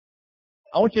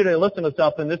I want you to listen to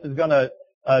something. This is going to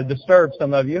disturb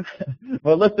some of you.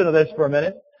 But listen to this for a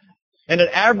minute. In an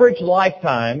average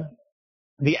lifetime,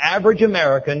 the average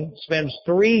American spends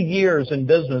 3 years in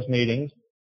business meetings,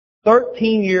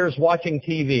 13 years watching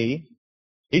TV.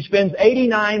 He spends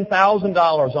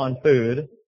 $89,000 on food,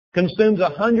 consumes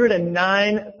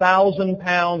 109,000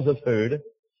 pounds of food,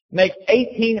 makes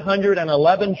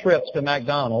 1,811 trips to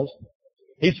McDonald's.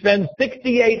 He spends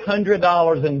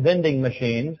 $6,800 in vending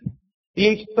machines. He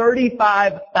eats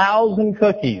 35,000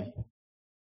 cookies.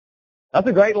 That's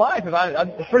a great life.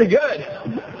 It's pretty good.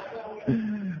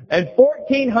 And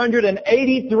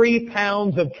 1,483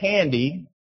 pounds of candy,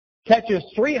 catches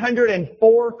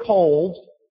 304 colds,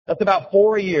 that's about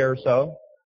 4 a year or so,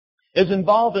 is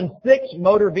involved in 6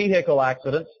 motor vehicle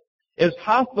accidents, is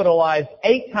hospitalized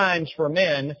 8 times for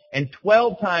men and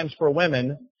 12 times for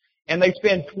women, and they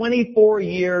spend 24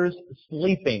 years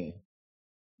sleeping.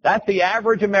 That's the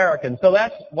average American. So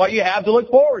that's what you have to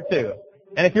look forward to.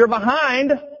 And if you're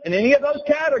behind in any of those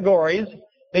categories,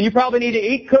 then you probably need to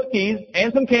eat cookies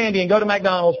and some candy and go to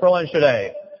McDonald's for lunch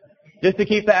today, just to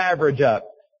keep the average up.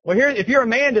 Well, if you're a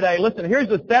man today, listen, here's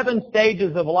the 7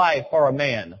 stages of life for a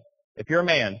man. If you're a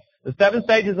man, the 7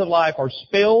 stages of life are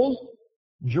spills,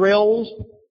 drills,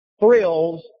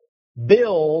 thrills,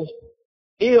 bills,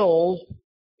 ills,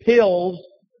 pills,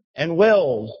 and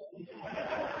wills.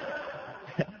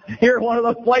 You're in one of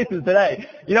those places today.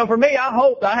 You know, for me, I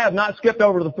hope I have not skipped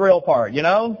over the thrill part, you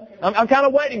know? I'm kind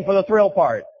of waiting for the thrill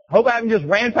part. Hope I haven't just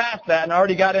ran past that and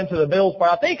already got into the bills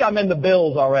part. I think I'm in the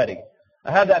bills already.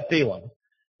 I have that feeling.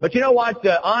 But you know what?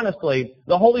 Honestly,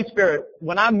 the Holy Spirit,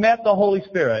 when I met the Holy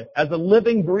Spirit as a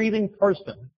living, breathing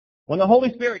person, when the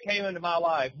Holy Spirit came into my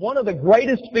life, one of the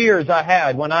greatest fears I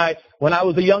had when I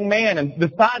was a young man and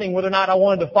deciding whether or not I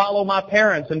wanted to follow my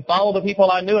parents and follow the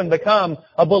people I knew and become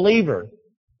a believer,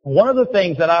 one of the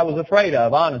things that I was afraid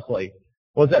of, honestly,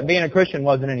 was that being a Christian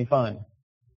wasn't any fun.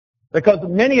 Because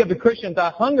many of the Christians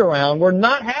I hung around were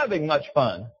not having much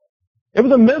fun. It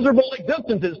was a miserable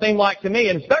existence, it seemed like to me,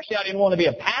 and especially I didn't want to be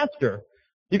a pastor.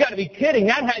 You got to be kidding.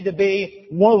 That had to be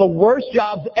one of the worst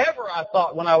jobs ever, I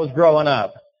thought, when I was growing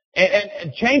up.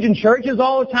 And changing churches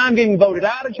all the time, getting voted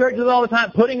out of churches all the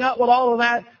time, putting up with all of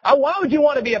that. Why would you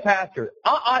want to be a pastor?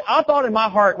 I thought in my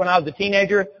heart when I was a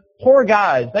teenager, poor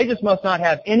guys, they just must not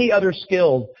have any other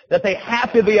skills, that they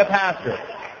have to be a pastor.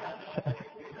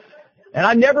 And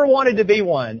I never wanted to be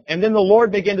one. And then the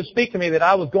Lord began to speak to me that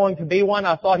I was going to be one.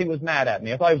 I thought He was mad at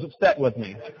me. I thought He was upset with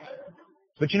me.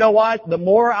 But you know what? The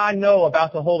more I know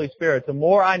about the Holy Spirit, the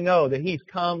more I know that He's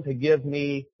come to give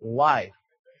me life.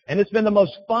 And it's been the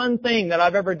most fun thing that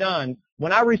I've ever done.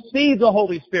 When I received the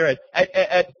Holy Spirit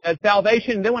at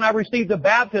salvation, and then when I received the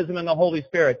baptism in the Holy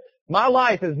Spirit, my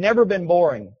life has never been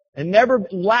boring and never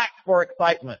lacked for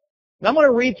excitement. And I'm going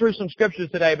to read through some scriptures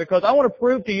today because I want to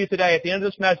prove to you today at the end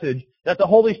of this message that the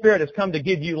Holy Spirit has come to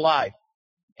give you life.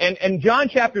 And in John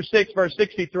chapter 6, verse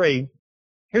 63,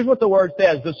 here's what the Word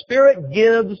says. The Spirit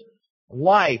gives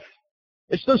life.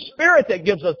 It's the Spirit that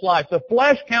gives us life. The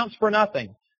flesh counts for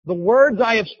nothing. The words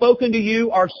I have spoken to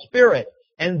you are spirit,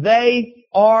 and they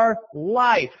are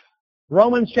life.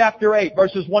 Romans chapter 8,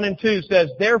 verses 1 and 2 says,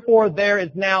 Therefore there is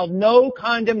now no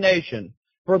condemnation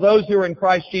for those who are in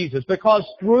Christ Jesus, because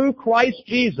through Christ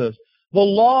Jesus, the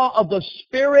law of the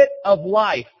Spirit of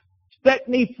life set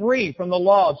me free from the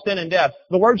law of sin and death.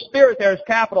 The word Spirit there is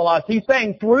capitalized. He's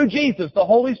saying through Jesus, the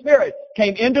Holy Spirit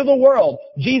came into the world.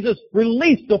 Jesus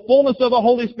released the fullness of the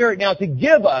Holy Spirit now to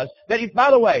give us that,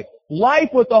 by the way, life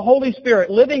with the Holy Spirit,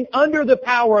 living under the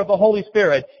power of the Holy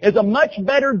Spirit, is a much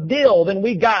better deal than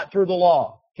we got through the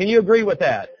law. Can you agree with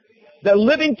that? That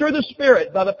living through the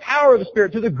Spirit, by the power of the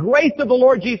Spirit, through the grace of the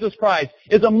Lord Jesus Christ,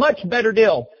 is a much better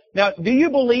deal. Now, do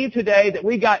you believe today that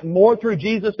we got more through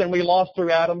Jesus than we lost through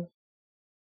Adam?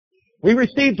 We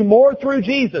received more through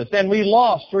Jesus than we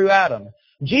lost through Adam.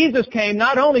 Jesus came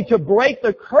not only to break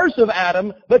the curse of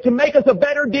Adam, but to make us a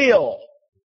better deal.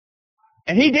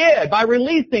 And He did by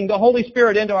releasing the Holy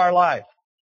Spirit into our life.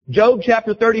 Job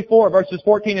chapter 34, verses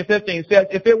 14 and 15 says,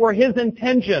 If it were His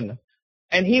intention,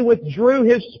 and He withdrew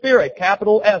His Spirit,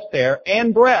 capital S there,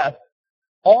 and breath,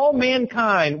 all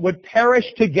mankind would perish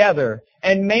together,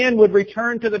 and man would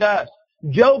return to the dust.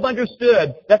 Job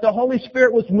understood that the Holy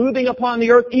Spirit was moving upon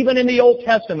the earth even in the Old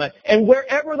Testament. And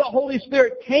wherever the Holy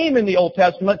Spirit came in the Old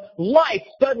Testament, life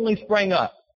suddenly sprang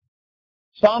up.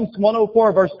 Psalms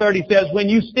 104 verse 30 says, When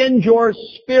you send your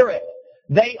Spirit,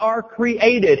 they are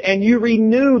created, and you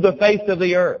renew the face of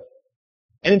the earth.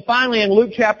 And then finally in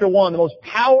Luke chapter 1, the most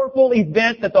powerful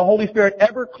event that the Holy Spirit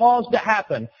ever caused to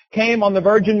happen came on the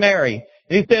Virgin Mary.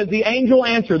 And he says, the angel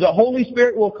answered, the Holy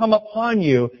Spirit will come upon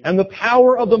you, and the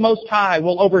power of the Most High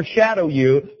will overshadow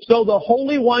you. So the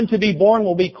Holy One to be born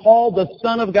will be called the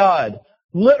Son of God.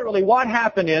 Literally, what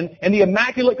happened in the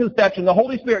Immaculate Conception, the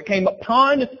Holy Spirit came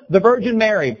upon the Virgin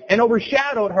Mary and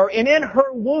overshadowed her, and in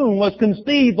her womb was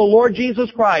conceived the Lord Jesus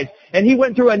Christ. And he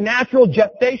went through a natural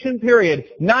gestation period.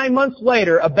 9 months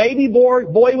later, a baby boy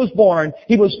was born.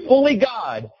 He was fully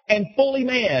God and fully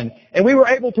man. And we were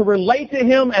able to relate to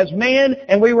him as man,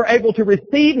 and we were able to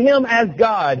receive him as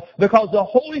God because the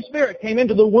Holy Spirit came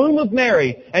into the womb of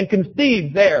Mary and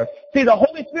conceived there. See, the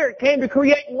Holy Spirit came to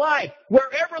create life.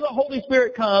 Wherever the Holy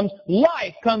Spirit comes,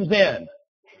 life comes in.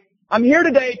 I'm here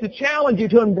today to challenge you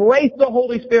to embrace the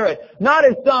Holy Spirit, not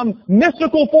as some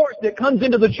mystical force that comes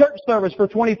into the church service for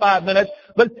 25 minutes,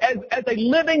 but as a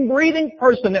living, breathing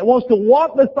person that wants to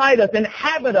walk beside us,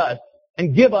 inhabit us,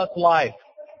 and give us life.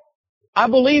 I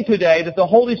believe today that the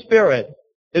Holy Spirit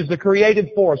is the creative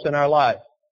force in our life.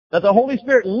 That the Holy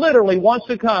Spirit literally wants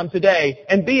to come today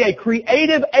and be a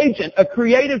creative agent, a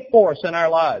creative force in our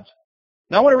lives.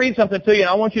 Now I want to read something to you, and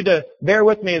I want you to bear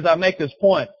with me as I make this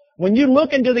point. When you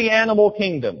look into the animal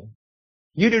kingdom,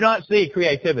 you do not see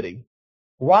creativity.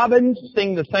 Robins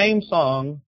sing the same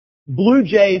song. Blue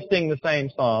jays sing the same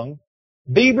song.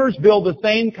 Beavers build the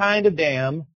same kind of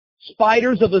dam.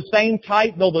 Spiders of the same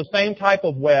type build the same type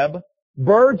of web.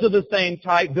 Birds of the same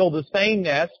type build the same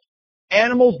nest.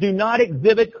 Animals do not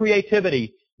exhibit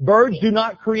creativity. Birds do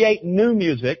not create new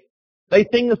music. They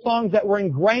sing the songs that were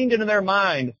ingrained into their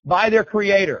mind by their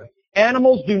Creator.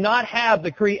 Animals do not have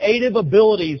the creative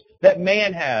abilities that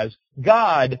man has.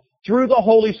 God, through the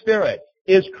Holy Spirit,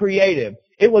 is creative.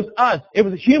 It was us. It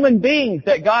was human beings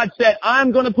that God said,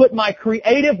 I'm going to put my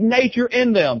creative nature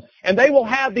in them. And they will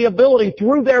have the ability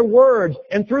through their words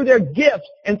and through their gifts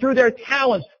and through their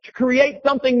talents to create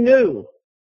something new.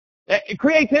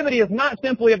 Creativity is not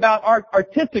simply about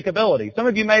artistic ability. Some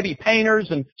of you may be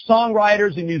painters and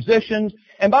songwriters and musicians.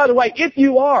 And by the way, if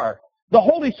you are, the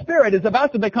Holy Spirit is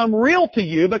about to become real to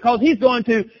you because He's going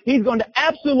to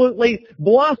absolutely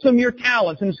blossom your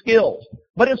talents and skills.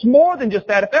 But it's more than just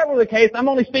that. If that were the case, I'm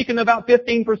only speaking to about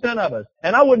 15% of us.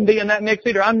 And I wouldn't be in that mix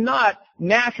either. I'm not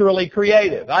naturally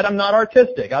creative. I'm not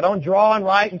artistic. I don't draw and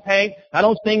write and paint. I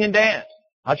don't sing and dance.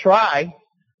 I try,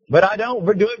 but I don't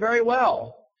do it very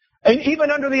well. And even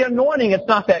under the anointing, it's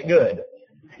not that good.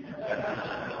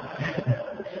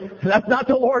 That's not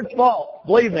the Lord's fault,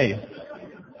 believe me.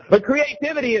 But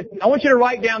creativity is, I want you to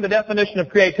write down the definition of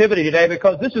creativity today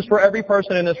because this is for every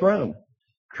person in this room.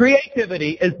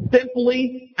 Creativity is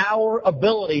simply our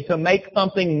ability to make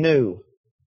something new.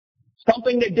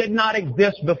 Something that did not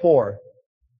exist before.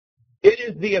 It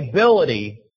is the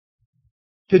ability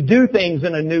to do things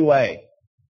in a new way.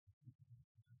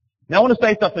 Now I want to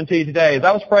say something to you today. As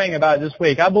I was praying about it this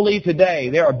week, I believe today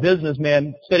there are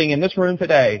businessmen sitting in this room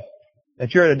today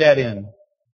that you're at a dead end.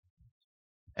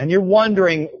 And you're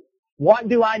wondering, what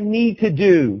do I need to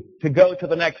do to go to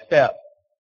the next step?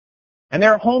 And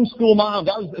there are homeschool moms.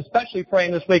 I was especially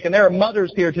praying this week, and there are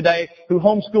mothers here today who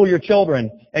homeschool your children.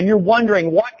 And you're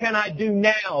wondering, what can I do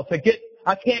now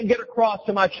I can't get across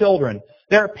to my children.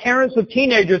 There are parents of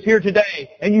teenagers here today,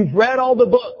 and you've read all the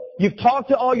books. You've talked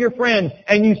to all your friends,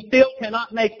 and you still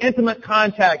cannot make intimate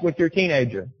contact with your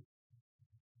teenager.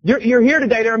 You're here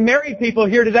today. There are married people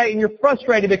here today, and you're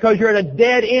frustrated because you're at a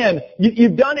dead end.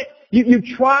 You've done it. You've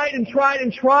tried and tried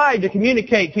and tried to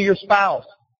communicate to your spouse,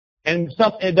 and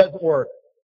it doesn't work.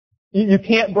 You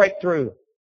can't break through.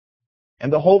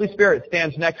 And the Holy Spirit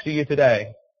stands next to you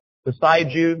today,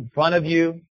 beside you, in front of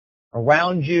you,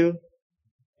 around you,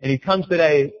 and He comes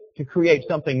today to create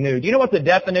something new. Do you know what the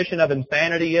definition of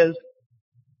insanity is?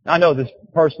 I know this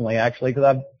personally, actually, because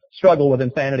I've struggled with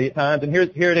insanity at times, and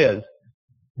here it is.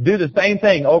 Do the same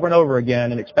thing over and over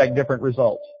again and expect different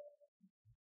results.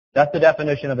 That's the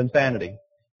definition of insanity.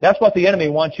 That's what the enemy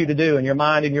wants you to do in your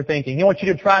mind and your thinking. He wants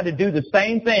you to try to do the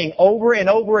same thing over and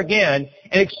over again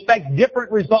and expect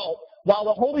different results, while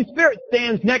the Holy Spirit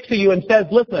stands next to you and says,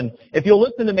 listen, if you'll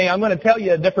listen to me, I'm going to tell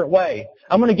you a different way.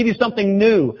 I'm going to give you something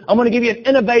new. I'm going to give you an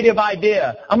innovative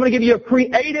idea. I'm going to give you a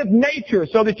creative nature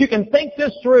so that you can think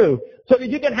this through, so that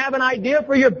you can have an idea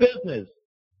for your business,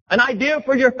 an idea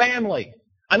for your family.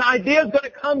 An idea is going to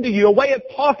come to you, a way of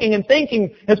talking and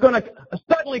thinking is going to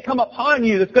suddenly come upon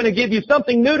you that's going to give you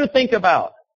something new to think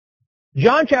about.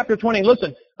 John chapter 20,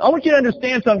 listen, I want you to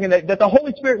understand something, that the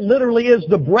Holy Spirit literally is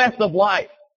the breath of life.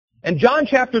 In John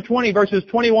chapter 20, verses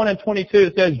 21 and 22,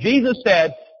 it says, Jesus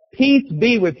said, peace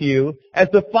be with you. As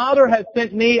the Father has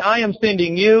sent me, I am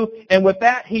sending you. And with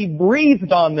that, He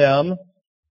breathed on them,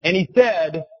 and He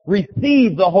said,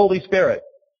 receive the Holy Spirit.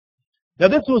 Now,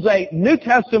 this was a New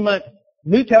Testament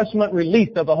New Testament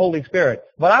release of the Holy Spirit.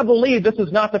 But I believe this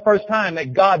is not the first time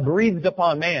that God breathed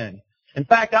upon man. In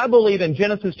fact, I believe in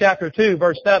Genesis chapter 2,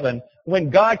 verse 7, when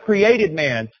God created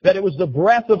man, that it was the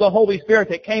breath of the Holy Spirit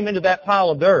that came into that pile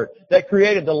of dirt that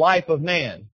created the life of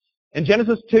man. In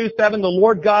Genesis 2:7, the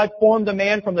Lord God formed the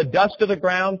man from the dust of the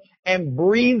ground and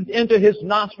breathed into his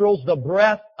nostrils the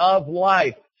breath of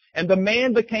life. And the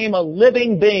man became a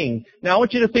living being. Now I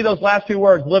want you to see those last two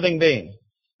words, living being.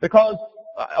 Because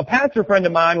a pastor friend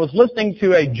of mine was listening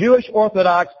to a Jewish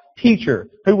Orthodox teacher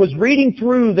who was reading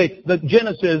through the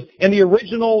Genesis in the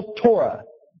original Torah,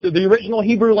 the original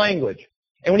Hebrew language.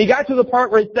 And when he got to the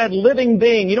part where it said living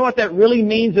being, you know what that really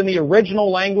means in the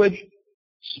original language?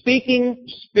 Speaking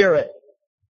spirit.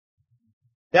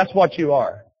 That's what you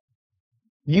are.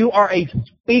 You are a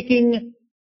speaking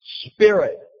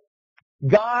spirit.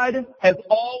 God has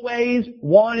always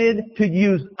wanted to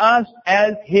use us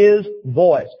as His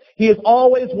voice. He has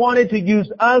always wanted to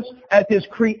use us as His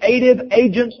creative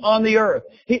agents on the earth.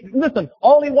 Listen,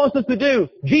 all He wants us to do,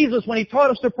 Jesus, when He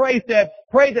taught us to pray, said,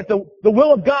 pray that the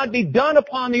will of God be done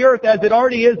upon the earth as it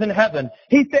already is in heaven.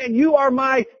 He said, you are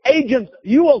my agents.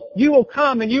 You will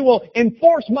come and you will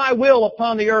enforce my will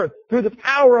upon the earth through the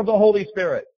power of the Holy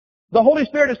Spirit. The Holy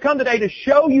Spirit has come today to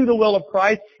show you the will of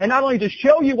Christ, and not only to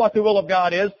show you what the will of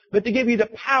God is, but to give you the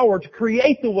power to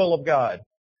create the will of God,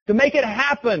 to make it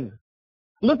happen.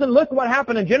 Listen what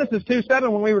happened in Genesis 2:7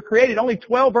 when we were created. Only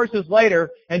 12 verses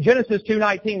later, in Genesis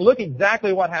 2:19, look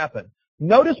exactly what happened.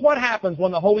 Notice what happens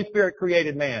when the Holy Spirit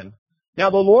created man. Now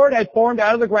the Lord had formed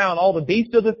out of the ground all the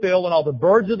beasts of the field and all the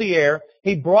birds of the air.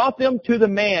 He brought them to the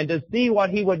man to see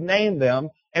what he would name them.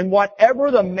 And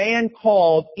whatever the man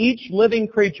called each living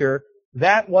creature,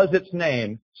 that was its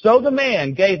name. So the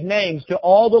man gave names to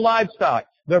all the livestock,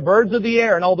 the birds of the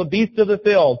air, and all the beasts of the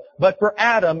field. But for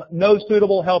Adam, no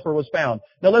suitable helper was found.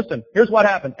 Now listen, here's what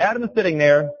happened. Adam is sitting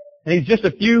there, and he's just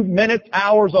a few minutes,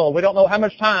 hours old. We don't know how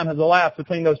much time has elapsed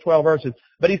between those 12 verses.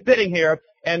 But he's sitting here,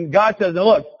 and God says, now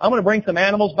look, I'm going to bring some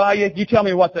animals by you. You tell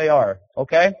me what they are,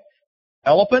 okay?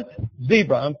 Elephant,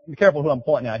 zebra. Be careful who I'm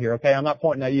pointing at here, okay? I'm not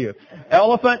pointing at you.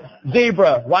 Elephant,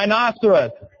 zebra, rhinoceros.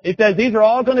 He says these are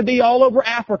all going to be all over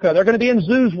Africa. They're going to be in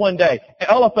zoos one day.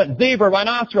 Elephant, zebra,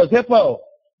 rhinoceros, hippo.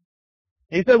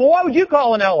 He said, well, what would you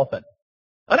call an elephant?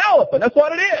 An elephant. That's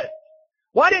what it is.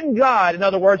 Why didn't God, in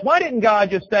other words, why didn't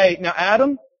God just say, now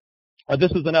Adam,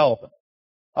 this is an elephant?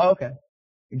 Oh, okay.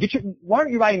 Why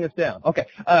aren't you writing this down? Okay.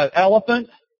 Elephant,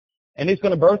 and he's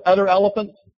going to birth other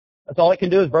elephants. That's all it can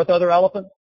do is birth other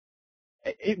elephants.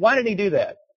 Why did he do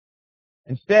that?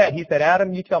 Instead, he said,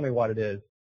 Adam, you tell me what it is.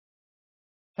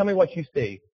 Tell me what you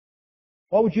see.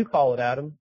 What would you call it,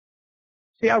 Adam?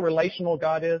 See how relational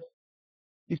God is?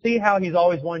 You see how He's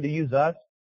always wanted to use us?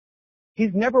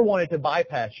 He's never wanted to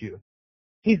bypass you.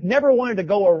 He's never wanted to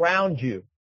go around you.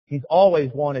 He's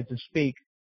always wanted to speak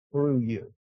through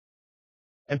you.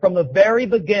 And from the very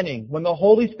beginning, when the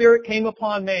Holy Spirit came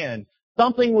upon man,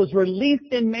 something was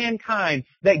released in mankind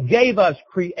that gave us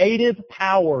creative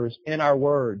powers in our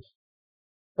words.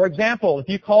 For example, if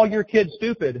you call your kids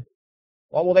stupid,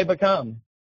 what will they become?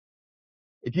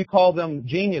 If you call them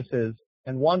geniuses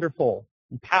and wonderful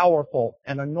and powerful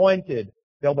and anointed,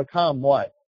 they'll become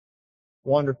what?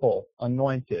 Wonderful,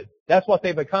 anointed. That's what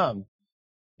they become.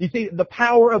 You see, the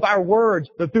power of our words,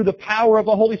 through the power of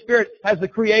the Holy Spirit, has the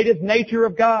creative nature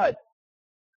of God.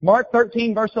 Mark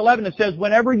 13, verse 11, it says,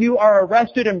 whenever you are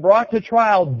arrested and brought to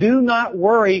trial, do not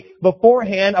worry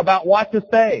beforehand about what to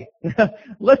say.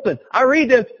 Listen, I read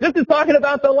this. This is talking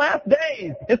about the last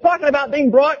days. It's talking about being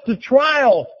brought to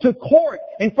trial, to court,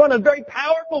 in front of very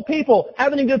powerful people,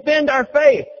 having to defend our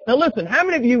faith. Now listen, how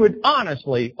many of you would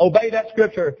honestly obey that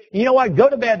scripture? You know what? Go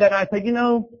to bed that night and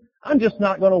say, I'm just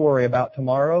not going to worry about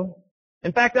tomorrow.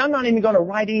 In fact, I'm not even going to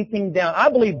write anything down. I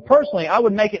believe personally I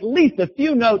would make at least a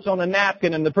few notes on a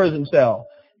napkin in the prison cell.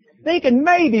 Thinking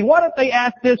maybe, what if they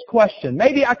asked this question?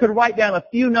 Maybe I could write down a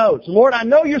few notes. Lord, I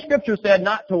know your scripture said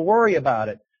not to worry about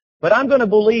it, but I'm going to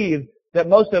believe that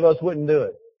most of us wouldn't do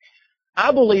it.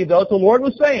 I believe, though, what the Lord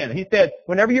was saying. He said,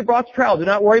 whenever you're brought to trial, do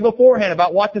not worry beforehand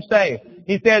about what to say.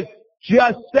 He says,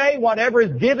 just say whatever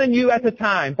is given you at the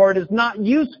time, for it is not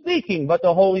you speaking, but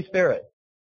the Holy Spirit.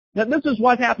 Now, this is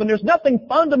what happened. There's nothing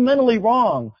fundamentally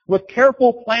wrong with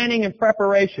careful planning and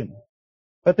preparation.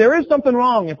 But there is something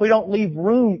wrong if we don't leave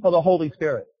room for the Holy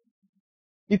Spirit.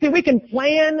 You see, we can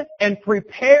plan and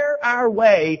prepare our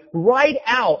way right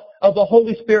out of the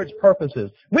Holy Spirit's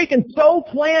purposes. We can so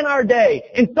plan our day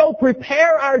and so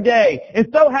prepare our day and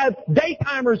so have day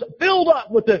timers filled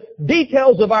up with the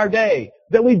details of our day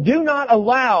that we do not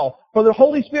allow for the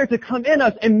Holy Spirit to come in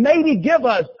us and maybe give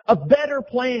us a better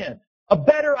plan, a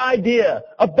better idea,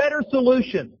 a better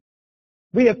solution.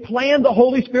 We have planned the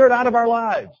Holy Spirit out of our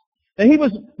lives. And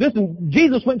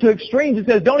Jesus went to extremes. He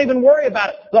says, don't even worry about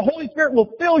it. The Holy Spirit will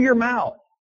fill your mouth.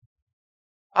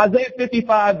 Isaiah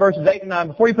 55 verses 8 and 9.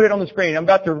 Before you put it on the screen,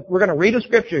 we're going to read a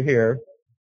scripture here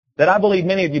that I believe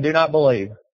many of you do not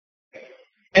believe.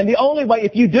 And the only way,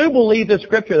 if you do believe this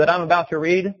scripture that I'm about to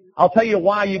read, I'll tell you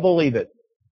why you believe it.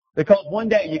 Because one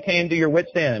day you came to your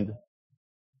wit's end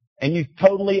and you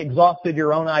totally exhausted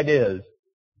your own ideas.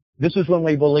 This is when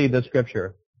we believe this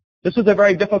scripture. This is a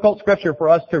very difficult scripture for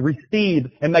us to receive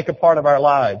and make a part of our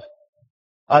lives.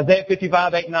 Isaiah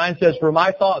 55, 8 and 9 says, for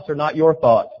my thoughts are not your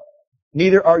thoughts,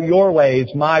 neither are your ways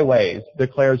my ways,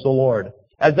 declares the Lord.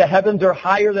 As the heavens are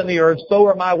higher than the earth, so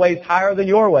are my ways higher than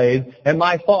your ways, and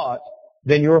my thoughts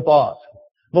than your thoughts.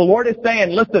 The Lord is saying,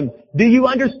 listen, do you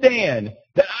understand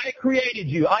that I created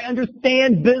you? I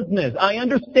understand business. I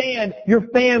understand your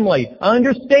family. I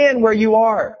understand where you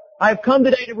are. I've come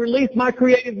today to release my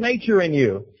creative nature in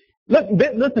you.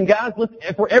 Listen, guys,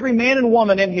 for every man and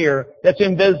woman in here that's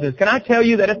in business, can I tell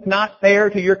you that it's not fair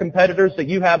to your competitors that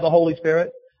you have the Holy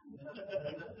Spirit?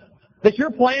 That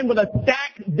you're playing with a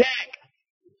stacked deck.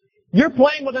 You're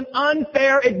playing with an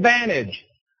unfair advantage.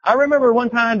 I remember one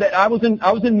time that I was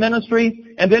in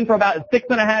ministry, and then for about a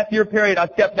 6.5-year period, I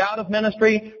stepped out of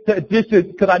ministry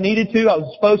because I needed to. I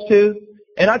was supposed to,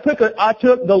 and I took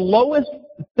the lowest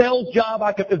sales job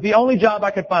it was the only job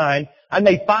I could find. I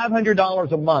made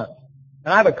 $500 a month,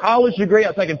 and I have a college degree. I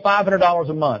was making $500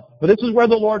 a month, but this is where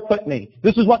the Lord put me.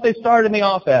 This is what they started me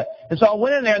off at, and so I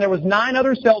went in there, and there was 9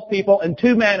 other salespeople and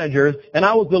 2 managers, and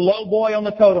I was the low boy on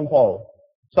the totem pole.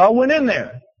 So I went in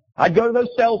there. I'd go to those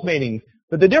sales meetings.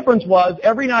 But the difference was,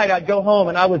 every night I'd go home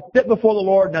and I would sit before the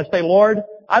Lord and I'd say, Lord,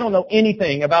 I don't know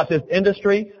anything about this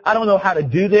industry. I don't know how to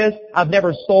do this. I've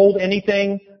never sold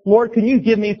anything. Lord, can you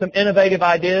give me some innovative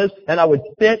ideas? And I would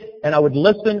sit and I would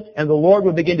listen, and the Lord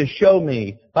would begin to show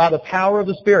me by the power of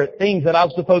the Spirit things that I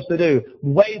was supposed to do,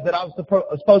 ways that I was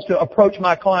supposed to approach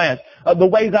my clients, the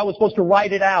ways I was supposed to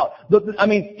write it out.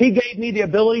 He gave me the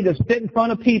ability to sit in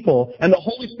front of people, and the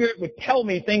Holy Spirit would tell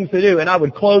me things to do, and I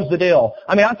would close the deal.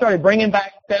 I started bringing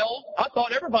back sales. I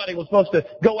thought everybody was supposed to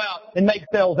go out and make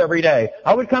sales every day.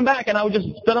 I would come back and I would just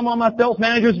sit them on my sales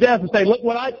manager's desk and say, look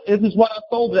this is what I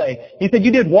sold today. He said,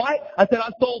 you did what? I said,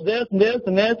 I sold this and this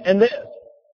and this and this.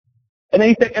 And then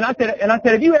he said, and I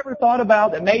said, have you ever thought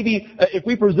about that maybe if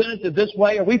we presented it this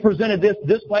way or we presented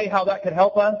this way, how that could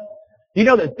help us? You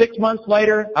know that 6 months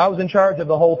later, I was in charge of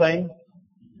the whole thing?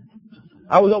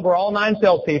 I was over all 9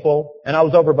 salespeople, and I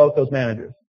was over both those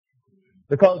managers.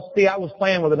 Because, see, I was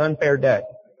playing with an unfair deck.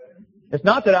 It's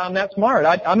not that I'm that smart.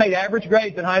 I made average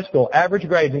grades in high school, average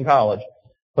grades in college.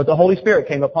 But the Holy Spirit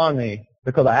came upon me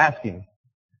because I asked Him.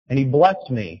 And He blessed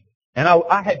me. And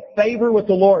I had favor with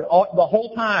the Lord the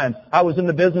whole time I was in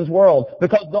the business world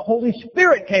because the Holy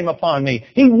Spirit came upon me.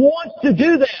 He wants to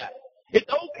do that.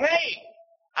 It's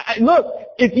okay. Look,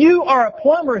 if you are a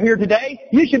plumber here today,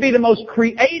 you should be the most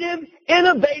creative,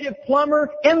 innovative plumber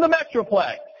in the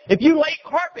Metroplex. If you lay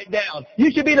carpet down,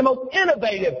 you should be the most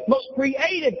innovative, most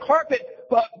creative carpet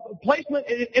placement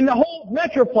in the whole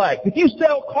Metroplex. If you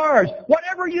sell cars,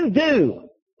 whatever you do,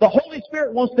 the Holy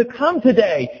Spirit wants to come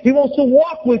today. He wants to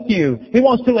walk with you. He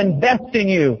wants to invest in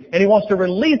you. And He wants to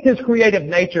release His creative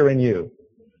nature in you.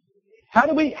 How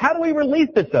do we release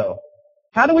it though?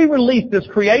 How do we release this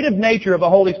creative nature of the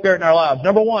Holy Spirit in our lives?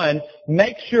 Number one,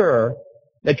 make sure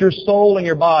that your soul and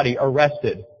your body are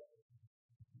rested.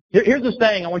 Here's the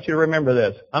saying, I want you to remember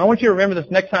this. I want you to remember this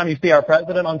next time you see our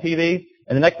president on TV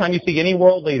and the next time you see any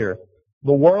world leader.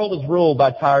 The world is ruled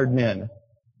by tired men.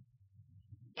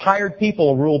 Tired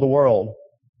people rule the world.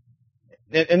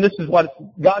 And this is what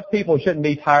God's people shouldn't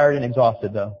be tired and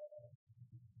exhausted though.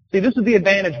 See, this is the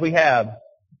advantage we have.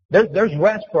 There's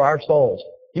rest for our souls.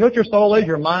 You know what your soul is?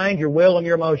 Your mind, your will, and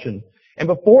your emotion. And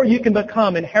before you can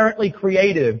become inherently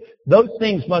creative, those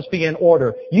things must be in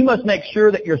order. You must make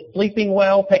sure that you're sleeping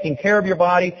well, taking care of your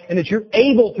body, and that you're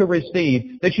able to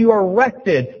receive, that you are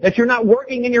rested, that you're not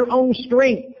working in your own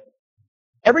strength.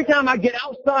 Every time I get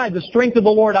outside the strength of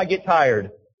the Lord, I get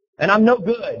tired. And I'm no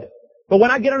good. But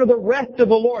when I get under the rest of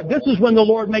the Lord, this is when the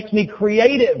Lord makes me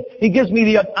creative. He gives me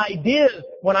the ideas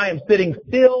when I am sitting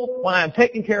still, when I am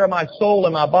taking care of my soul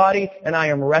and my body, and I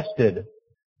am rested.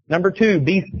 Number 2,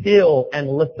 be still and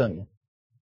listen.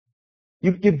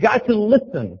 You've got to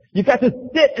listen. You've got to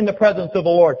sit in the presence of the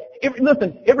Lord.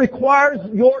 It requires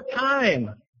your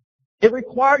time. It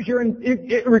requires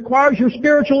your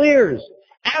spiritual ears.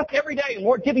 Ask every day,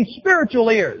 Lord, give me spiritual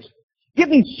ears. Give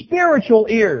me spiritual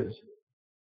ears.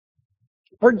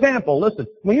 For example, listen,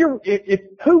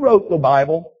 who wrote the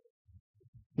Bible?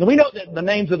 And we know that the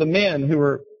names of the men who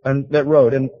were that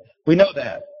wrote, and we know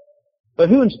that. But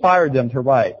who inspired them to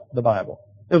write the Bible?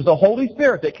 It was the Holy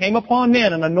Spirit that came upon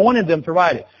men and anointed them to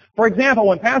write it. For example,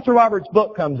 when Pastor Robert's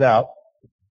book comes out,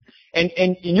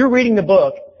 and you're reading the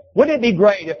book, wouldn't it be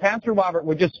great if Pastor Robert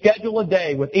would just schedule a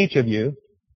day with each of you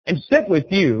and sit with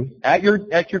you at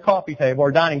your coffee table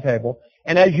or dining table,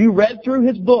 and as you read through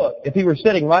his book, if he were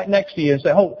sitting right next to you and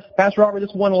say, "Oh, Pastor Robert, this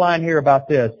one line here about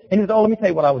this," and he says, "Oh, let me tell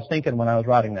you what I was thinking when I was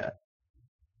writing that."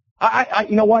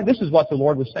 You know what? This is what the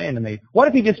Lord was saying to me. What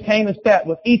if he just came and sat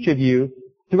with each of you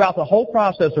throughout the whole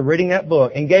process of reading that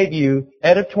book and gave you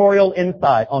editorial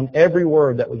insight on every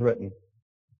word that was written?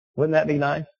 Wouldn't that be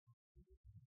nice?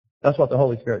 That's what the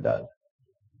Holy Spirit does.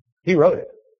 He wrote it.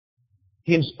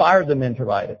 He inspired the men to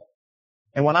write it.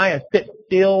 And when I sit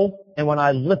still and when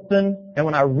I listen and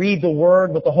when I read the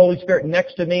Word with the Holy Spirit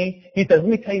next to me, he says, "Let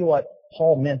me tell you what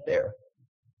Paul meant there.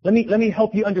 Let me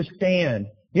help you understand."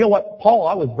 You know what, Paul,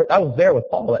 I was there with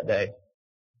Paul that day.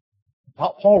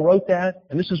 Paul wrote that,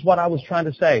 and this is what I was trying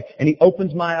to say. And he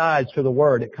opens my eyes to the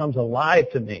Word. It comes alive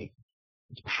to me.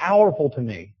 It's powerful to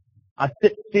me. I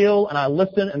sit still and I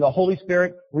listen, and the Holy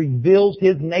Spirit reveals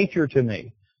His nature to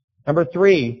me. Number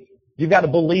 3, you've got to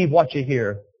believe what you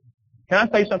hear. Can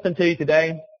I say something to you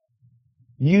today?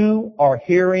 You are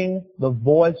hearing the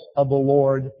voice of the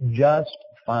Lord just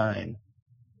fine.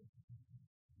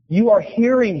 You are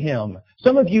hearing Him.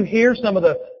 Some of you hear some of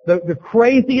the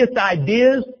craziest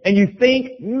ideas, and you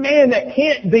think, "Man, that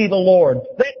can't be the Lord.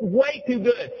 That's way too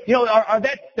good." You know,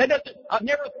 that doesn't. I've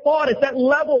never thought at that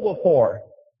level before.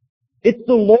 It's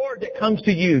the Lord that comes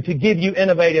to you to give you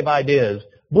innovative ideas.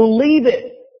 Believe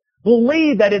it.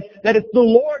 Believe that it's the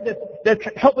Lord that's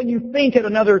helping you think in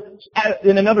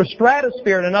another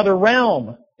stratosphere, in another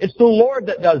realm. It's the Lord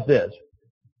that does this.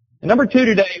 And number 2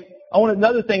 today,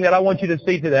 another thing that I want you to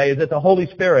see today is that the Holy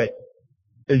Spirit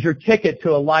is your ticket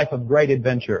to a life of great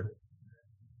adventure.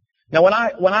 Now, when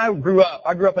I grew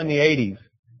up in the 80s,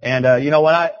 and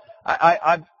when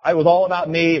I was all about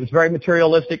me. It was a very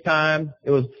materialistic time. It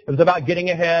was about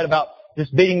getting ahead, about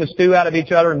just beating the stew out of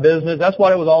each other in business. That's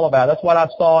what it was all about. That's what I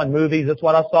saw in movies. That's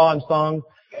what I saw in songs.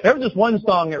 There was this one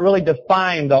song that really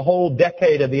defined the whole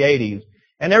decade of the 80s.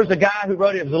 And there was a guy who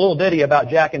wrote it. It was a little ditty about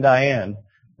Jack and Diane.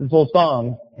 This little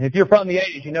song. And if you're from the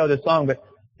 80s, you know this song. But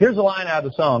here's a line out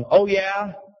of the song. "Oh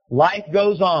yeah, life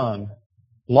goes on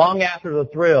long after the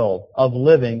thrill of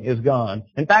living is gone."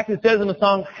 In fact, it says in the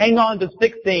song, "Hang on to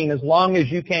 16 as long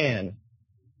as you can."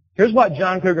 Here's what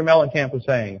John Cougar Mellencamp was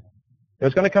saying.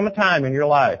 There's going to come a time in your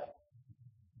life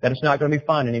that it's not going to be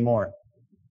fun anymore.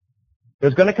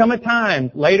 There's going to come a time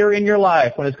later in your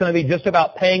life when it's going to be just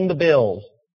about paying the bills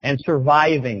and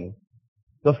surviving.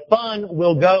 The fun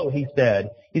will go, he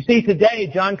said. You see, today,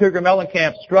 John Cougar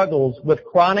Mellencamp struggles with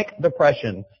chronic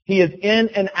depression. He is in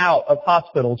and out of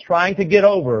hospitals trying to get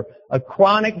over a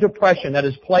chronic depression that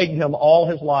has plagued him all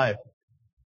his life.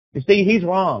 You see, he's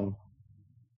wrong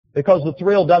because the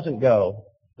thrill doesn't go.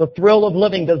 The thrill of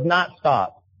living does not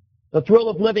stop. The thrill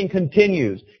of living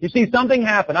continues. You see, something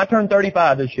happened. I turned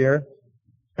 35 this year.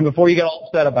 And before you get all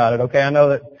upset about it, okay, I know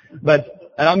that,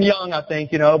 and I'm young, I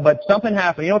think, but something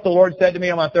happened. You know what the Lord said to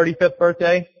me on my 35th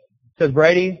birthday? He says,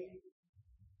 "Brady,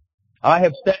 I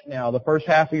have set now the first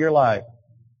half of your life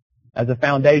as a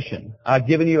foundation. I've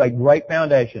given you a great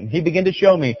foundation." He began to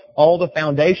show me all the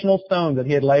foundational stones that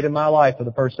He had laid in my life for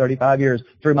the first 35 years,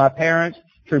 through my parents,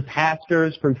 through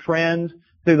pastors, through friends,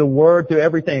 through the Word, through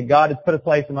everything. God has put a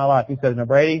place in my life. He says, "Now,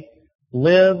 Brady,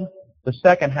 live the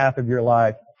second half of your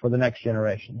life for the next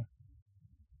generation.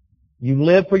 You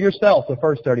live for yourself the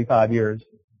first 35 years,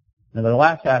 and the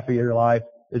last half of your life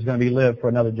is going to be lived for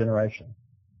another generation."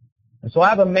 And so I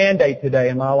have a mandate today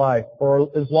in my life. For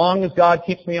as long as God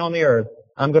keeps me on the earth,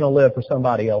 I'm going to live for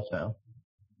somebody else now.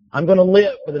 I'm going to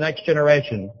live for the next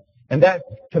generation. And that,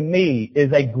 to me,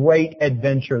 is a great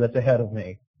adventure that's ahead of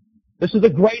me. This is a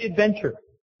great adventure.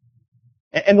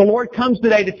 And the Lord comes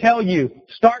today to tell you,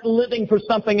 start living for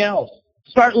something else.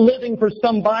 Start living for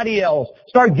somebody else.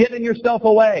 Start giving yourself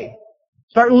away.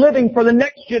 Start living for the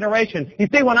next generation. You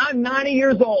see, when I'm 90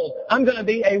 years old, I'm going to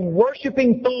be a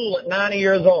worshiping fool at 90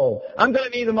 years old. I'm going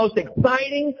to be the most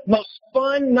exciting, most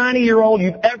fun 90-year-old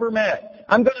you've ever met.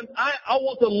 I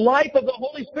want the life of the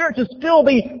Holy Spirit to still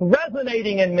be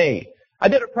resonating in me. I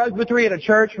did a presbytery at a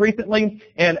church recently,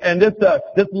 and this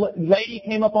lady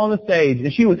came up on the stage,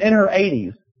 and she was in her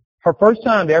 80s, her first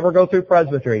time to ever go through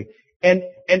presbytery, and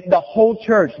the whole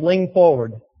church leaned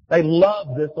forward. They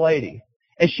loved this lady.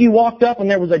 And she walked up, and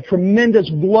there was a tremendous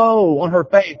glow on her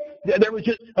face. There was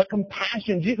just a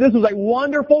compassion. This was a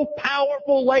wonderful,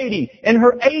 powerful lady in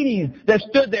her 80s that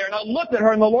stood there. And I looked at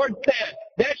her, and the Lord said,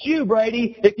 That's you,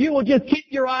 Brady. If you will just keep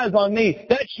your eyes on me,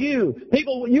 that's you.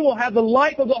 People, you will have the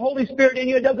life of the Holy Spirit in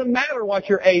you. It doesn't matter what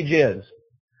your age is.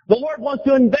 The Lord wants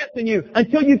to invest in you.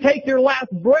 Until you take your last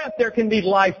breath, there can be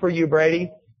life for you,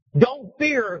 Brady. Don't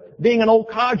fear being an old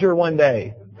codger one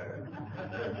day.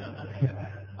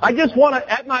 I just want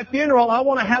to, at my funeral, I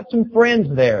want to have some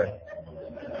friends there.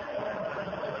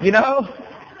 You know?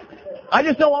 I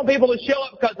just don't want people to show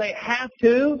up because they have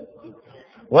to.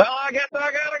 Well, I guess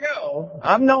I gotta go.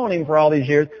 I've known him for all these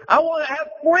years. I want to have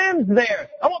friends there.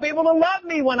 I want people to love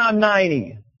me when I'm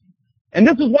 90. And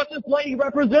this is what this lady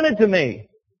represented to me.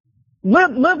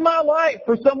 Live my life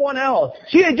for someone else.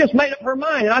 She had just made up her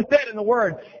mind. And I said in the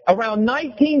Word, around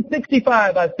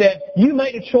 1965, I said, you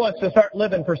made a choice to start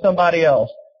living for somebody else.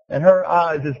 And her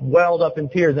eyes just welled up in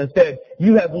tears and said,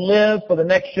 you have lived for the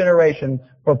next generation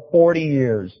for 40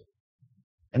 years.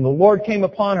 And the Lord came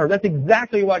upon her. That's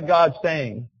exactly what God's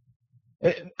saying.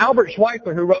 Albert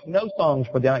Schweitzer, who wrote no songs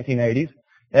for the 1980s,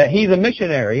 he's a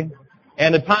missionary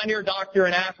and a pioneer doctor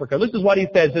in Africa. This is what he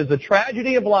says, the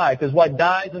tragedy of life is what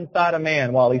dies inside a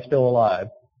man while he's still alive.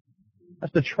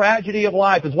 That's the tragedy of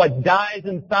life, is what dies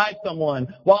inside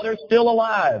someone while they're still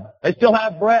alive. They still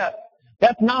have breath.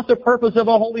 That's not the purpose of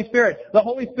the Holy Spirit. The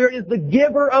Holy Spirit is the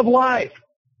giver of life.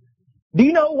 Do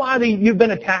you know why you've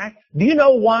been attacked? Do you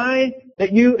know why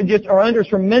that you just are under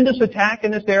tremendous attack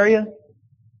in this area?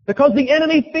 Because the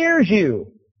enemy fears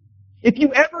you. If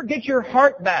you ever get your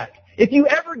heart back, if you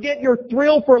ever get your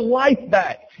thrill for life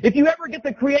back, if you ever get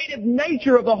the creative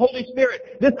nature of the Holy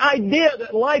Spirit, this idea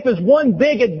that life is one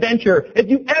big adventure, if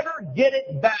you ever get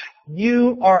it back,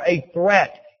 you are a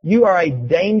threat. You are a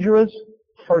dangerous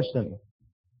person.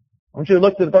 I want you to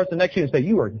look to the person next to you and say,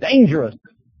 you are dangerous.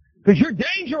 Because you're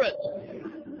dangerous.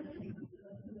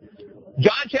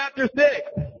 John chapter 6.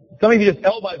 Some of you just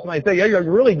elbow somebody and say, yeah, you're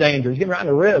really dangerous. Get me right in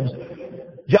the ribs.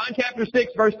 John chapter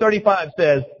 6, verse 35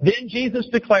 says, then Jesus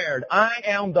declared, I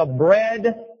am the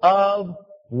bread of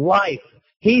life.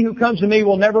 He who comes to me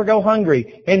will never go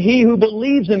hungry, and he who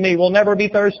believes in me will never be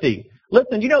thirsty.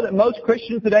 Listen, you know that most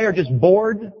Christians today are just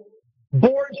bored?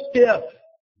 Bored stiff.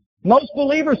 Most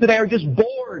believers today are just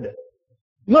bored.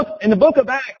 Look, in the book of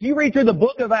Acts, you read through the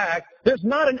book of Acts, there's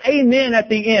not an amen at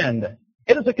the end.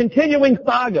 It is a continuing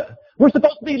saga. We're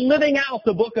supposed to be living out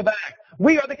the book of Acts.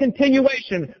 We are the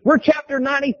continuation. We're chapter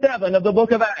 97 of the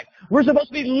book of Acts. We're supposed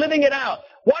to be living it out.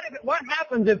 What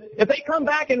happens if they come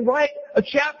back and write a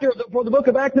chapter for the book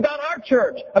of Acts about our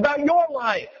church, about your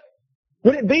life?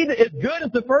 Would it be as good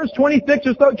as the first 26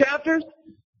 or so chapters?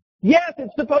 Yes,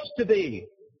 it's supposed to be.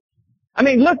 I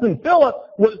mean, listen, Philip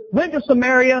went to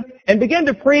Samaria and began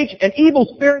to preach, and evil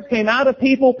spirits came out of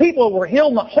people. People were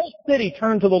healed, and the whole city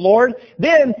turned to the Lord.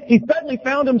 Then he suddenly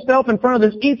found himself in front of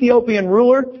this Ethiopian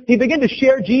ruler. He began to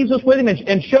share Jesus with him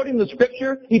and showed him the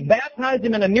Scripture. He baptized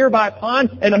him in a nearby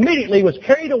pond and immediately was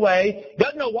carried away.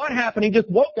 Doesn't know what happened. He just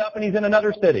woke up and he's in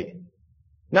another city.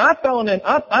 Now,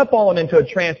 I've fallen into a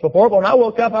trance before, but when I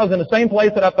woke up, I was in the same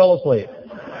place that I fell asleep.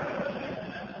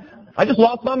 I just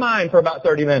lost my mind for about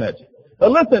 30 minutes. But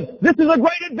listen, this is a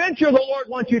great adventure the Lord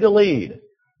wants you to lead.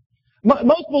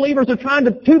 Most believers are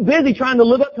too busy trying to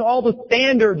live up to all the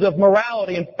standards of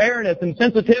morality and fairness and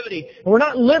sensitivity. And we're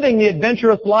not living the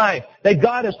adventurous life that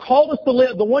God has called us to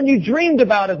live, the one you dreamed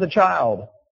about as a child.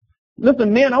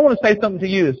 Listen, men, I want to say something to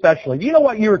you especially. Do you know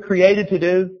what you were created to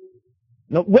do?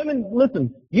 No, women,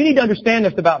 listen, you need to understand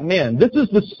this about men. This is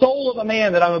the soul of a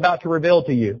man that I'm about to reveal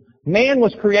to you. Man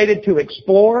was created to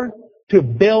explore, to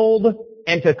build,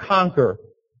 and to conquer.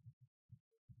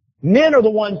 Men are the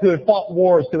ones who have fought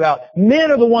wars throughout.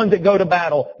 Men are the ones that go to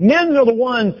battle. Men are the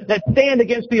ones that stand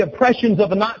against the oppressions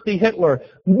of a Nazi Hitler.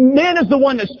 Man is the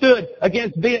one that stood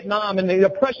against Vietnam and the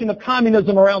oppression of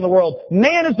communism around the world.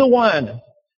 Man is the one.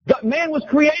 Man was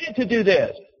created to do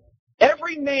this.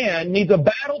 Every man needs a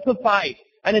battle to fight,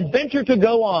 an adventure to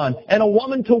go on, and a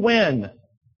woman to win.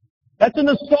 That's in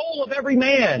the soul of every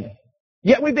man.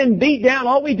 Yet we've been beat down.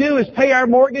 All we do is pay our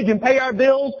mortgage and pay our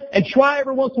bills and try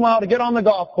every once in a while to get on the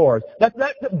golf course. That's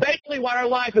basically what our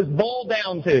life is boiled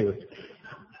down to.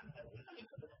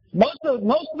 Most of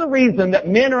the reason that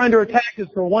men are under attack is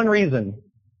for one reason.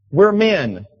 We're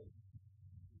men.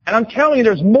 And I'm telling you,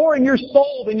 there's more in your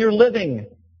soul than you're living.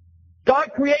 God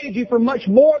created you for much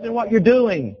more than what you're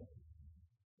doing.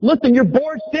 Listen, you're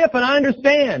bored stiff, and I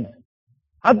understand.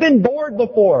 I've been bored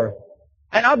before.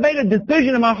 And I've made a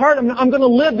decision in my heart, I'm going to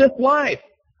live this life.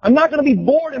 I'm not going to be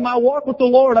bored in my walk with the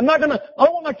Lord. I don't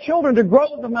want my children to grow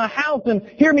up in my house and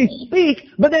hear me speak,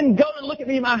 but then go and look at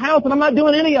me in my house and I'm not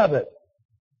doing any of it.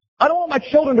 I don't want my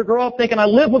children to grow up thinking I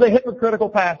live with a hypocritical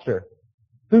pastor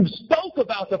who spoke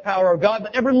about the power of God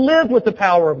but never lived with the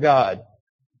power of God.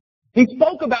 He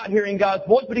spoke about hearing God's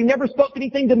voice, but he never spoke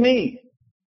anything to me.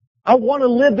 I want to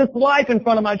live this life in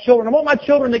front of my children. I want my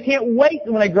children, they can't wait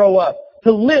when they grow up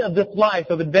to live this life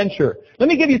of adventure. Let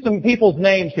me give you some people's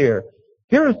names here.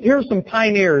 Here's some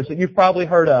pioneers that you've probably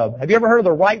heard of. Have you ever heard of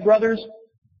the Wright brothers?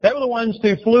 They were the ones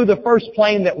who flew the first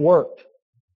plane that worked.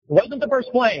 It wasn't the first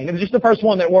plane. It was just the first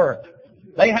one that worked.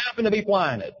 They happened to be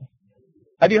flying it.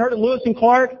 Have you heard of Lewis and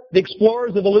Clark, the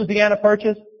explorers of the Louisiana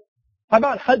Purchase? How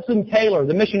about Hudson Taylor,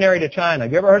 the missionary to China?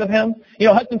 Have you ever heard of him? You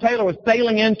know, Hudson Taylor was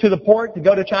sailing into the port to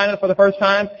go to China for the first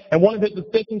time, and one of his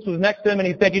assistants was next to him, and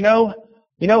he said, you know,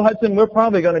 Hudson, we're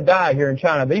probably going to die here in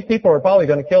China. These people are probably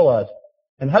going to kill us.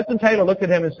 And Hudson Taylor looked at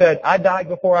him and said, I died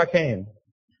before I came.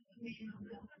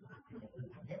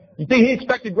 You see, he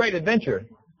expected great adventure.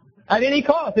 At any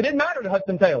cost. It didn't matter to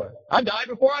Hudson Taylor. I died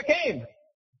before I came.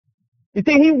 You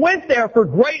see, he went there for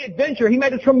great adventure. He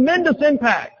made a tremendous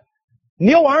impact.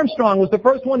 Neil Armstrong was the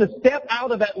first one to step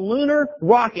out of that lunar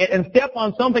rocket and step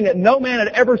on something that no man had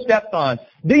ever stepped on.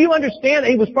 Do you understand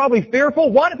that he was probably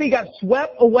fearful? What if he got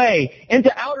swept away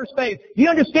into outer space? Do you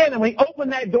understand that when he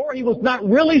opened that door, he was not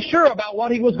really sure about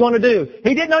what he was going to do?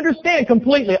 He didn't understand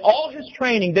completely. All his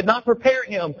training did not prepare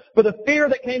him for the fear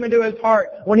that came into his heart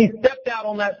when he stepped out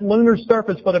on that lunar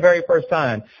surface for the very first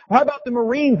time. How about the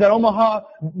Marines at Omaha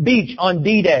Beach on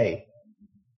D-Day?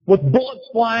 With bullets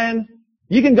flying.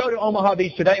 You can go to Omaha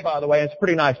Beach today, by the way. It's a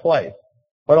pretty nice place.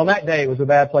 But on that day, it was a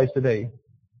bad place to be.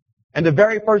 And the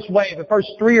very first wave, the first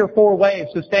 3 or 4 waves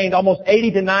sustained almost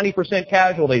 80 to 90%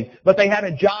 casualties. But they had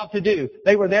a job to do.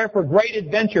 They were there for great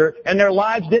adventure, and their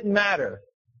lives didn't matter.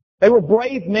 They were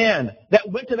brave men that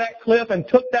went to that cliff and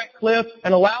took that cliff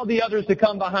and allowed the others to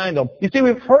come behind them. You see,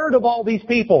 we've heard of all these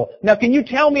people. Now, can you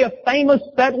tell me a famous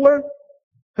settler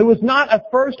who was not a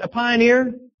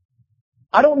pioneer?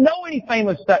 I don't know any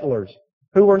famous settlers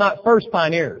who were not first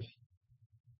pioneers.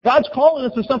 God's calling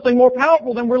us to something more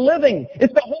powerful than we're living.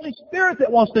 It's the Holy Spirit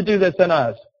that wants to do this in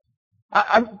us.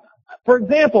 For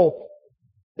example,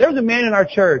 there's a man in our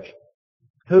church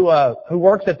who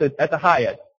works at the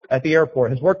Hyatt at the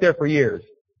airport. Has worked there for years.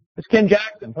 It's Ken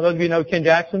Jackson. For those of you who know Ken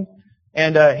Jackson,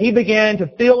 and he began to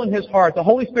feel in his heart. The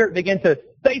Holy Spirit began to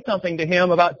say something to him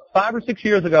about 5 or 6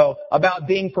 years ago about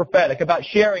being prophetic, about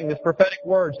sharing this prophetic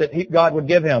words that God would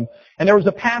give him. And there was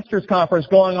a pastors' conference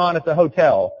going on at the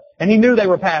hotel. And he knew they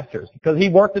were pastors because he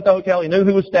worked at the hotel. He knew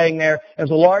who was staying there. There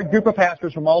was a large group of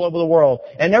pastors from all over the world.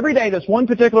 And every day this one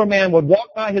particular man would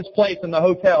walk by his place in the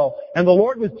hotel, and the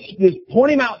Lord would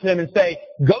point him out to him and say,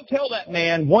 go tell that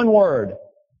man one word,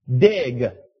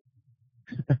 dig.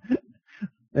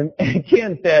 And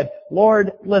Ken said,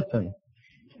 Lord, listen.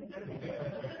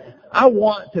 I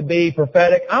want to be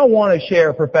prophetic. I want to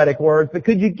share prophetic words, but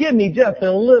could you give me just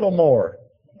a little more?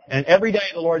 And every day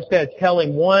the Lord says, tell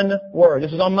him one word.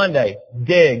 This is on Monday.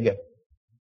 Dig.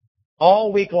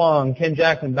 All week long, Ken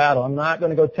Jackson battled. I'm not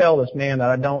going to go tell this man that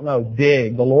I don't know.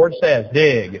 Dig. The Lord says,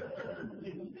 dig.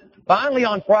 Finally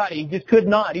on Friday, he just could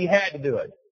not. He had to do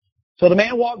it. So the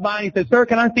man walked by and he said, sir,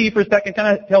 can I see you for a second? Can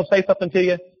I say something to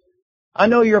you? I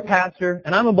know you're a pastor,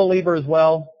 and I'm a believer as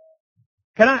well.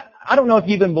 I don't know if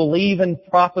you even believe in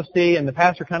prophecy, and the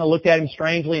pastor kind of looked at him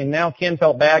strangely, and now Ken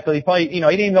felt bad because he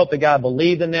didn't even know if the guy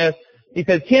believed in this. He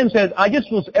says, Ken says,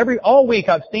 all week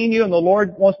I've seen you, and the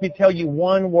Lord wants me to tell you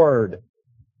one word.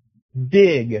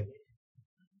 Dig.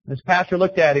 This pastor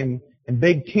looked at him, and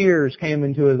big tears came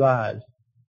into his eyes.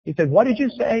 He said, what did you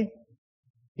say?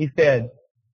 He said,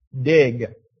 dig. He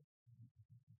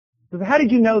said, how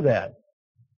did you know that?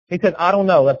 He said, I don't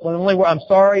know. That's the only word. I'm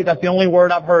sorry. That's the only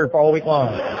word I've heard for all week long.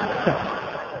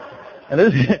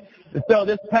 So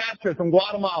this pastor from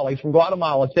Guatemala, he's from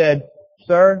Guatemala, said,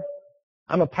 sir,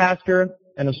 I'm a pastor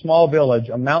in a small village,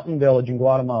 a mountain village in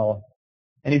Guatemala.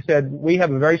 And he said, we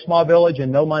have a very small village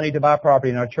and no money to buy property,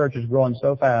 and our church is growing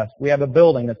so fast. We have a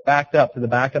building that's backed up to the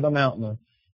back of the mountain.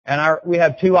 And we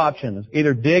have 2 options.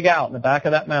 Either dig out in the back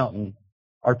of that mountain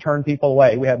or turn people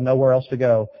away. We have nowhere else to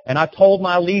go. And I told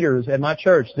my leaders at my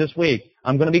church this week,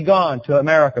 I'm going to be gone to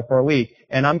America for a week.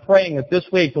 And I'm praying that this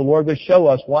week the Lord would show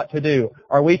us what to do.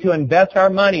 Are we to invest our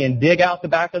money and dig out the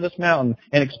back of this mountain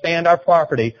and expand our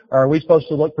property, or are we supposed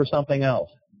to look for something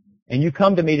else? And you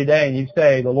come to me today and you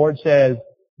say, the Lord says,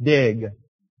 dig.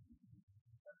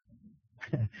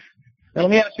 Now let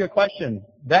me ask you a question.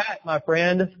 That, my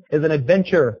friend, is an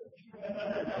adventure.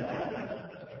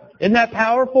 Isn't that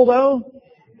powerful, though?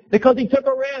 Because he took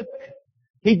a risk.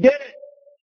 He did it.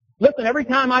 Listen, every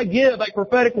time I give a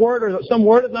prophetic word or some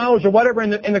word of knowledge or whatever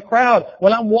in the crowd,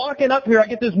 when I'm walking up here, I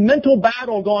get this mental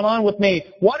battle going on with me.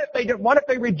 What if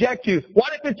they reject you?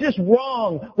 What if it's just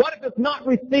wrong? What if it's not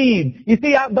received? You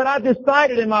see, but I've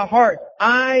decided in my heart,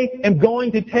 I am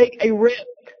going to take a risk.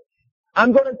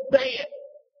 I'm going to say it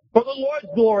for the Lord's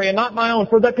glory and not my own,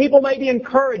 for that people may be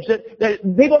encouraged,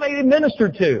 that people may be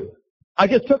ministered to. I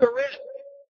just took a risk.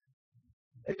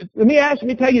 Let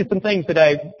me tell you some things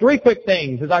today, 3 quick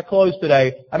things as I close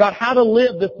today, about how to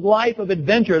live this life of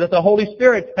adventure that the Holy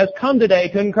Spirit has come today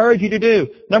to encourage you to do.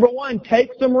 Number 1,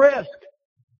 take some risk.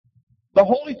 The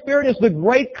Holy Spirit is the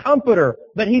great comforter,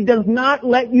 but He does not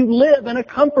let you live in a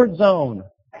comfort zone.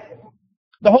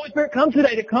 The Holy Spirit comes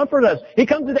today to comfort us. He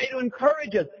comes today to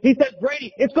encourage us. He says,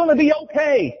 Brady, it's going to be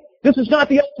okay. This is not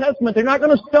the Old Testament. They're not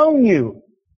going to stone you.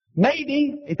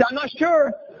 Maybe. I'm not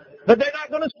sure. But they're not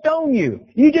going to stone you.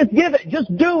 You just give it.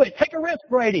 Just do it. Take a risk,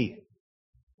 Brady.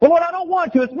 But what I don't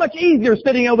want to, it's much easier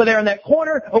sitting over there in that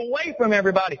corner away from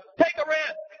everybody. Take a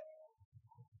risk.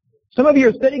 Some of you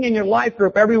are sitting in your life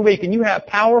group every week and you have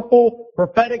powerful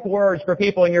prophetic words for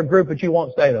people in your group, but you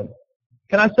won't say them.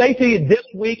 Can I say to you this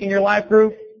week in your life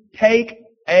group, take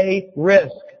a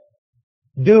risk.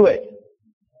 Do it.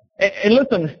 And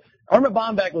listen, Irma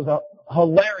Bombeck was a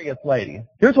hilarious lady.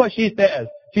 Here's what she says.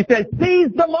 She says, seize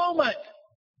the moment.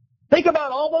 Think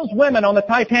about all those women on the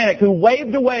Titanic who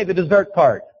waved away the dessert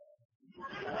cart.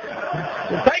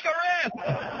 Take a risk.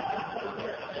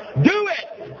 Do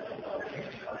it.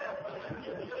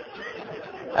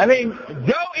 I mean,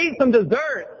 go eat some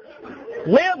dessert.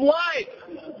 Live life.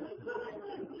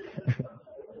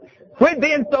 Quit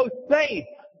being so safe.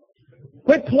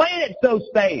 Quit playing it so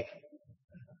safe.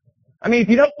 I mean, if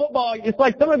you know football, it's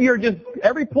like some of you are just,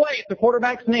 every play it's a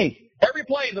quarterback sneak. Every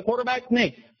play is a quarterback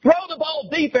sneak. Throw the ball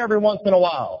deep every once in a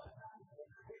while.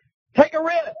 Take a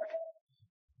risk.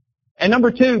 And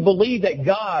number 2, believe that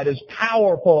God is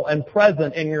powerful and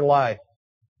present in your life.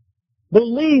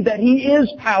 Believe that He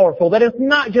is powerful, that it's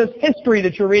not just history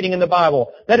that you're reading in the Bible,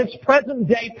 that it's present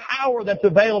day power that's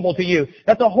available to you,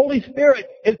 that the Holy Spirit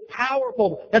is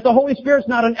powerful, that the Holy Spirit's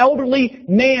not an elderly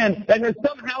man that has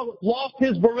somehow lost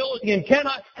his virility and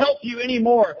cannot help you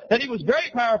anymore, that He was very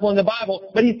powerful in the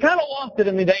Bible, but He's kind of lost it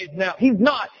in the days now. He's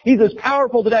not. He's as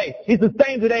powerful today. He's the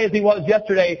same today as He was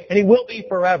yesterday, and He will be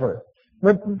forever.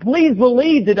 Please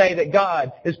believe today that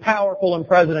God is powerful and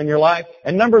present in your life.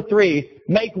 And number 3,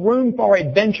 make room for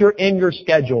adventure in your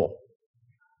schedule.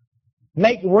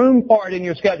 Make room for it in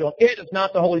your schedule. It is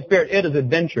not the Holy Spirit. It is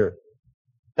adventure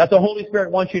that the Holy Spirit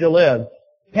wants you to live.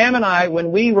 Pam and I,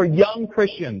 when we were young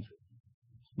Christians,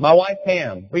 my wife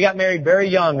Pam, we got married very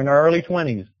young in our early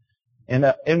 20s.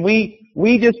 And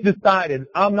we just decided,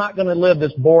 I'm not going to live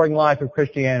this boring life of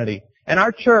Christianity. And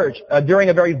our church, during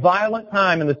a very violent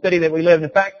time in the city that we lived in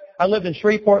fact, I lived in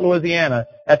Shreveport, Louisiana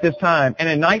at this time. And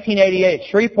in 1988,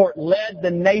 Shreveport led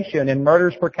the nation in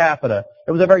murders per capita.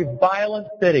 It was a very violent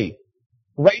city.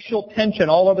 Racial tension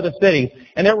all over the city.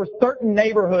 And there were certain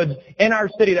neighborhoods in our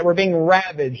city that were being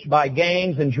ravaged by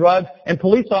gangs and drugs. And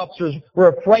police officers were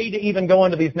afraid to even go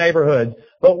into these neighborhoods.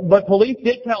 But police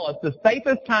did tell us the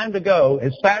safest time to go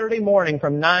is Saturday morning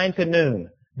from 9 to noon.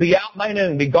 Be out by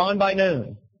noon. Be gone by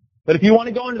noon. But if you want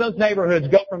to go into those neighborhoods,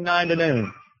 go from 9 to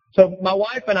noon. So my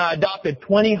wife and I adopted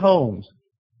 20 homes.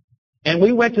 And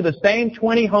we went to the same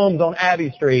 20 homes on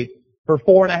Abbey Street for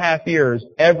 4.5 years,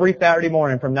 every Saturday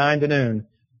morning from 9 to noon.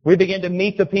 We began to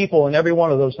meet the people in every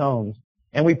one of those homes.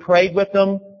 And we prayed with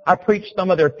them. I preached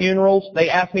some of their funerals. They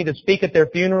asked me to speak at their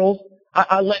funerals.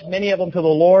 I led many of them to the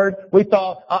Lord. We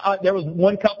saw, there was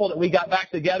one couple that we got back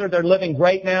together. They're living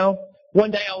great now. One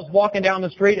day I was walking down the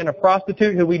street and a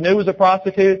prostitute who we knew was a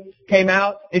prostitute came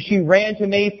out and she ran to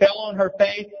me, fell on her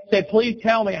face, said, please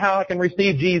tell me how I can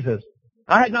receive Jesus.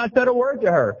 I had not said a word to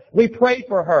her. We prayed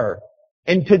for her.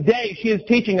 And today she is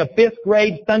teaching a 5th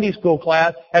grade Sunday school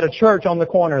class at a church on the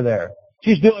corner there.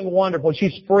 She's doing wonderful.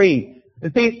 She's free. You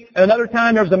see, another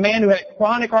time there was a man who had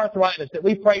chronic arthritis that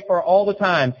we prayed for all the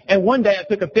time. And one day I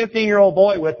took a 15-year-old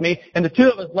boy with me, and the two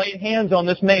of us laid hands on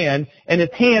this man, and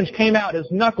his hands came out, his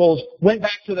knuckles went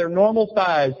back to their normal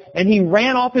size, and he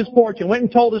ran off his porch and went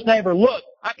and told his neighbor, look,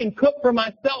 I can cook for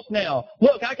myself now.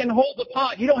 Look, I can hold the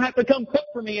pot. You don't have to come cook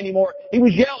for me anymore. He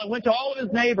was yelling, went to all of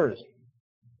his neighbors.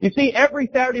 You see, every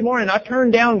Saturday morning I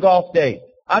turned down golf dates.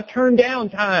 I turned down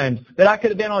times that I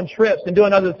could have been on trips and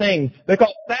doing other things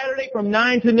because Saturday from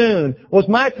 9 to noon was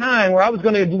my time where I was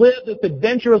going to live this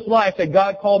adventurous life that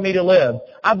God called me to live.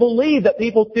 I believe that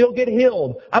people still get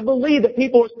healed. I believe that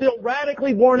people are still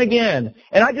radically born again.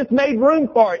 And I just made room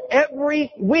for it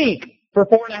every week for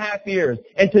 4.5 years.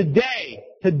 And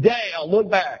today I'll look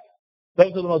back.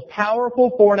 Those are the most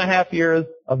powerful 4.5 years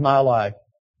of my life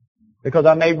because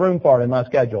I made room for it in my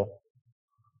schedule.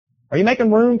 Are you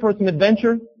making room for some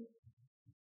adventure?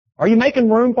 Are you making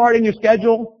room for it in your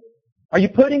schedule? Are you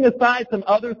putting aside some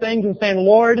other things and saying,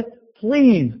 Lord,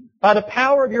 please, by the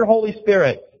power of your Holy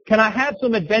Spirit, Can I have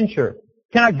some adventure?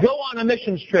 Can I go on a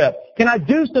missions trip? Can I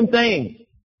do some things?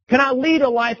 Can I lead a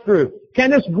life group? Can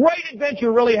this great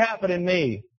adventure really happen in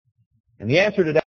me? And the answer to that